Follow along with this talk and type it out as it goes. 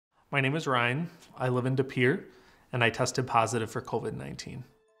My name is Ryan. I live in De Pere, and I tested positive for COVID-19.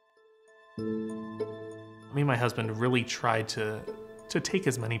 Me and my husband really tried to take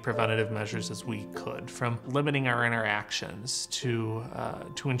as many preventative measures as we could, from limiting our interactions to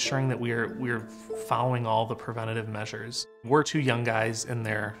ensuring that we're following all the preventative measures. We're two young guys in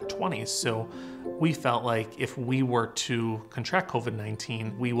their 20s, so we felt like if we were to contract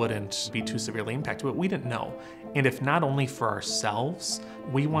COVID-19, we wouldn't be too severely impacted, but we didn't know. And if not only for ourselves,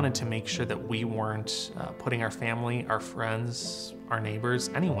 we wanted to make sure that we weren't putting our family, our friends, our neighbors,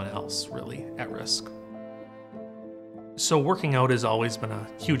 anyone else really at risk. So working out has always been a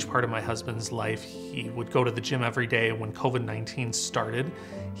huge part of my husband's life. He would go to the gym every day. When COVID-19 started,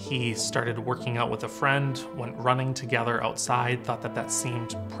 he started working out with a friend, went running together outside, thought that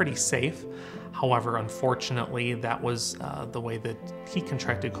seemed pretty safe. However, unfortunately, that was the way that he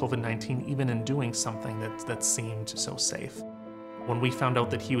contracted COVID-19, even in doing something that seemed so safe. When we found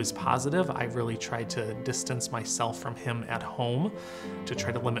out that he was positive, I really tried to distance myself from him at home to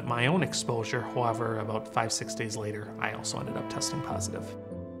try to limit my own exposure. However, about 5-6 days later, I also ended up testing positive.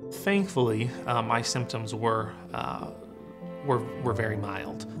 Thankfully, my symptoms were very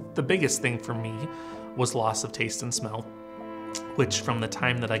mild. The biggest thing for me was loss of taste and smell, which from the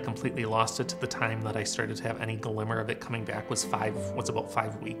time that I completely lost it to the time that I started to have any glimmer of it coming back was about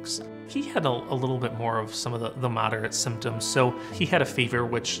 5 weeks. He had a little bit more of some of the moderate symptoms. So he had a fever,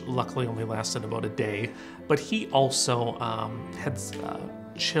 which luckily only lasted about a day, but he also had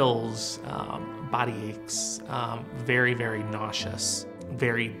chills, body aches, very, very nauseous,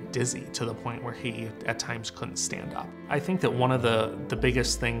 very dizzy to the point where he at times couldn't stand up. I think that one of the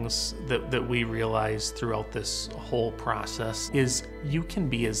biggest things that we realized throughout this whole process is you can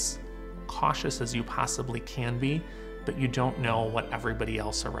be as cautious as you possibly can be, but you don't know what everybody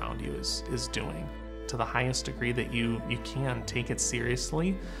else around you is doing. To the highest degree that you can, take it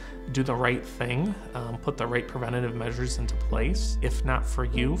seriously, do the right thing, put the right preventative measures into place, if not for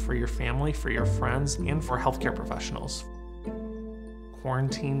you, for your family, for your friends, and for healthcare professionals.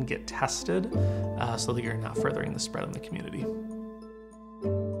 Quarantine, get tested so that you're not furthering the spread in the community.